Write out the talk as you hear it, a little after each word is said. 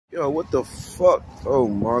Yo, what the fuck? Oh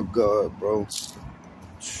my god, bro.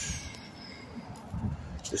 Just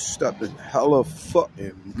stepped in hella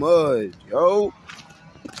fucking mud, yo.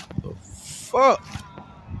 The fuck?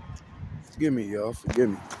 Forgive me, y'all. Forgive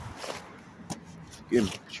me. Forgive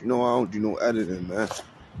me. But you know I don't do no editing, man.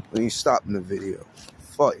 We ain't stopping the video.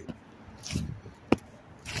 Fuck it.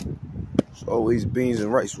 It's always beans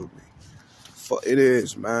and rice with me. Fuck it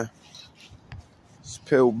is, man. It's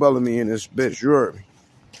Pill Bellamy in this bitch, you heard me.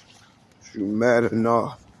 You mad or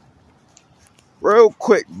not? Real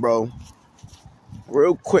quick, bro.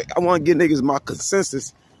 Real quick. I want to get niggas my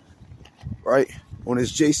consensus, right? On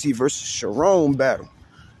this JC versus CHARRON battle.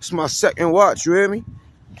 It's my second watch, you hear me?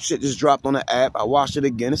 Shit just dropped on the app. I watched it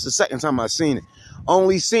again. It's the second time I seen it.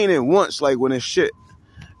 Only seen it once, like when this shit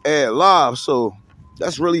aired live. So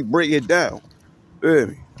let's really break it down. You hear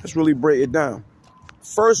me? Let's really break it down.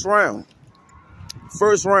 First round.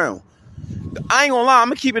 First round. I ain't gonna lie, I'm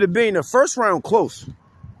gonna keep it a bean. The first round close.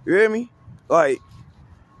 You hear me? Like,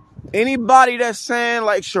 anybody that's saying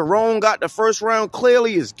like CHARRON got the first round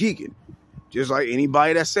clearly is geeking. Just like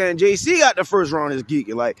anybody that's saying JC got the first round is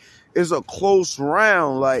geeking. Like, it's a close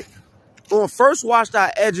round. Like, on first watch,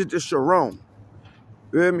 I edged to CHARRON.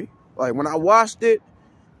 You hear me? Like, when I watched it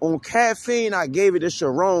on caffeine, I gave it to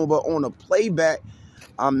CHARRON, but on the playback,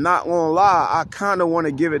 I'm not gonna lie, I kind of want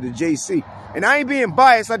to give it to JC. And I ain't being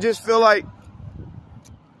biased, I just feel like,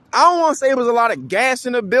 I don't want to say it was a lot of gas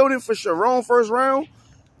in the building for CHARRON first round.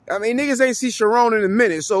 I mean, niggas ain't see CHARRON in a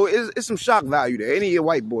minute, so it's some shock value there. Any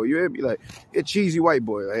white boy, you hear me? Like, a cheesy white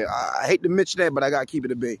boy. Like, I hate to mention that, but I gotta keep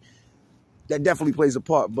it a bit. That definitely plays a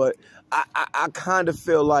part, but I kind of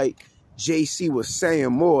feel like JC was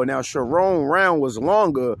saying more. Now, CHARRON round was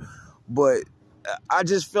longer, but I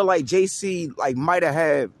just feel like JC like might have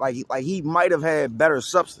had like he might have had better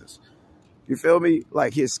substance. You feel me?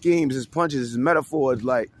 Like his schemes, his punches, his metaphors,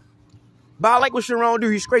 like. But I like what CHARRON do.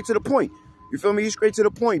 He's straight to the point. You feel me? He's straight to the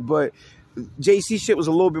point. But JC shit was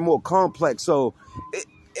a little bit more complex. So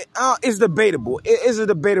it's debatable. It's a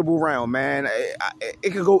debatable round, man. It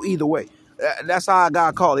could go either way. That's how I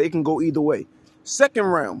gotta call it. It can go either way. Second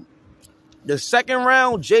round. The second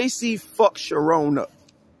round, JC fucked CHARRON up.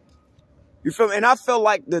 You feel me? And I felt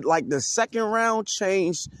like the second round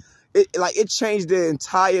changed. It changed the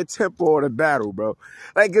entire tempo of the battle, bro.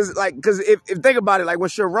 Cause if think about it, like when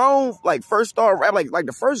CHARRON like first started rap, like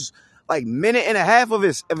the first like minute and a half of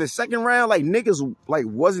his second round, like niggas like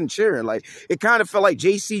wasn't cheering. Like it kind of felt like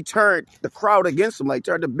JC turned the crowd against him, like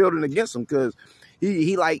turned the building against him, cause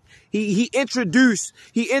he introduced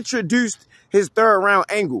his third round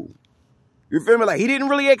angle. You feel me? Like he didn't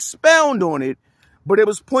really expound on it, but it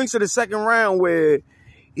was points of the second round where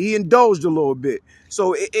he indulged a little bit.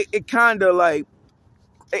 So it kind of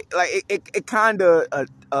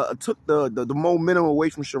took the momentum away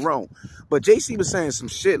from CHARRON. But JC was saying some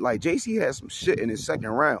shit. Like JC had some shit in his second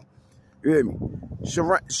round. You hear me?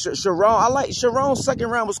 CHARRON, I like CHARRON's second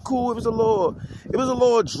round was cool. It was a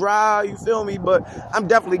little dry. You feel me? But I'm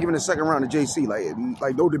definitely giving the second round to JC.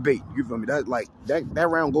 Like no debate. You feel me? That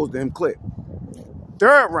round goes to him clear.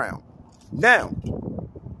 Third round. Now,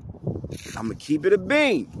 I'm gonna keep it a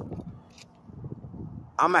bean.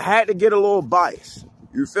 I'ma have to get a little bias.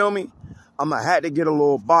 You feel me? I'ma have to get a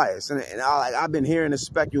little bias. And I've been hearing the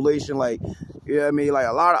speculation, like, you know what I mean? Like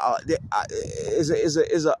a lot of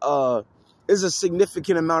is a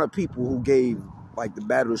significant amount of people who gave like the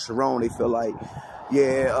battle to CHARRON. They feel like,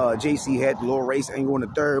 yeah, JC had the little race angle in the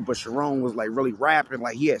third, but CHARRON was like really rapping,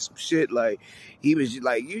 like he had some shit, like he was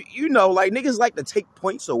like you know, like niggas like to take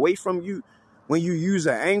points away from you when you use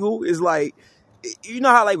an angle. Is like, you know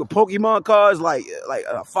how like with Pokemon cards, like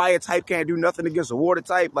a fire type can't do nothing against a water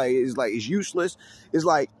type, like it's useless. It's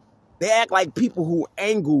like they act like people who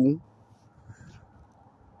angle,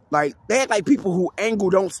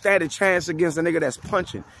 don't stand a chance against a nigga that's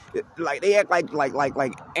punching. Like they act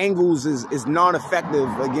like angles is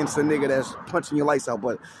non-effective against a nigga that's punching your lights out,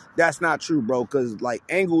 but that's not true, bro. Cause like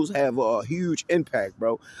angles have a huge impact,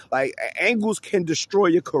 bro. Like angles can destroy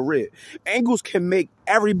your career. Angles can make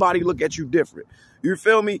everybody look at you different. You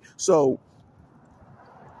feel me? So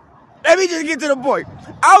let me just get to the point.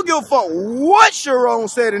 I don't give a fuck what CHARRON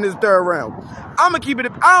said in his third round. I'ma keep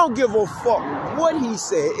it. I don't give a fuck what he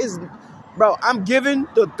said. Bro, I'm giving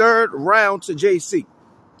the third round to JC.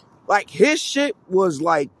 Like his shit was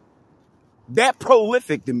like that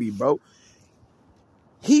prolific to me, bro.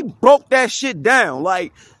 He broke that shit down.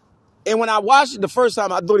 Like, and when I watched it the first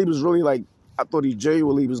time, I thought he was really like, I thought he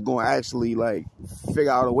genuinely was going to actually like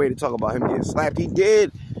figure out a way to talk about him getting slapped. He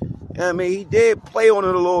did. I mean, he did play on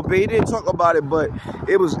it a little bit. He didn't talk about it, but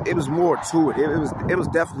it was more to it. It was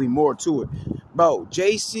definitely more to it. Bro,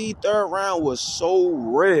 JC third round was so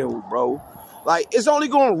real, bro. Like, it's only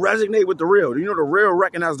going to resonate with the real. You know, the real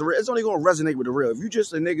recognize the real. It's only going to resonate with the real. If you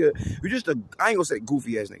just a nigga, if you just a, I ain't going to say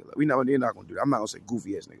goofy ass nigga. They're not going to do that. I'm not going to say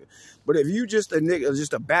goofy ass nigga. But if you just a nigga,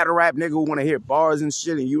 just a battle rap nigga who want to hear bars and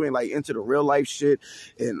shit, and you ain't like into the real life shit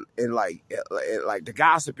and like the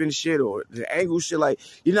gossip and shit or the angle shit, like,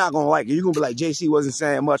 you're not going to like it. You're going to be like, JC wasn't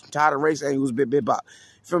saying much. I'm tired of race angles, bit bop.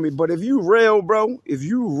 Feel me? But if you real, bro, if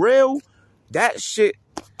you real, that shit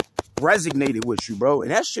resonated with you, bro. And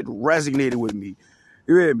that shit resonated with me.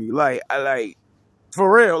 You hear me? Like,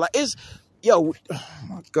 for real. Like, it's, yo, oh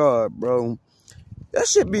my God, bro. That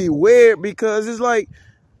shit be weird because it's like,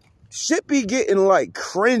 shit be getting, like,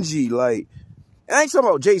 cringy. Like, I ain't talking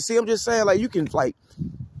about JC. I'm just saying, like, you can, like,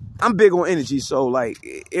 I'm big on energy. So, like,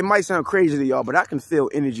 it might sound crazy to y'all, but I can feel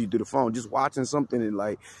energy through the phone. Just watching something and,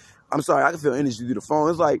 like, I'm sorry, I can feel energy through the phone.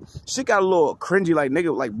 It's like, shit got a little cringy. Like,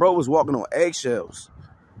 nigga, like, bro was walking on eggshells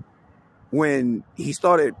when he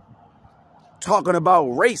started talking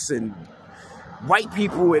about race and white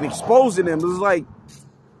people and exposing them. It was like,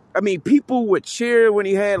 I mean, people would cheer when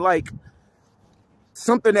he had like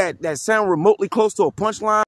something that sound remotely close to a punchline.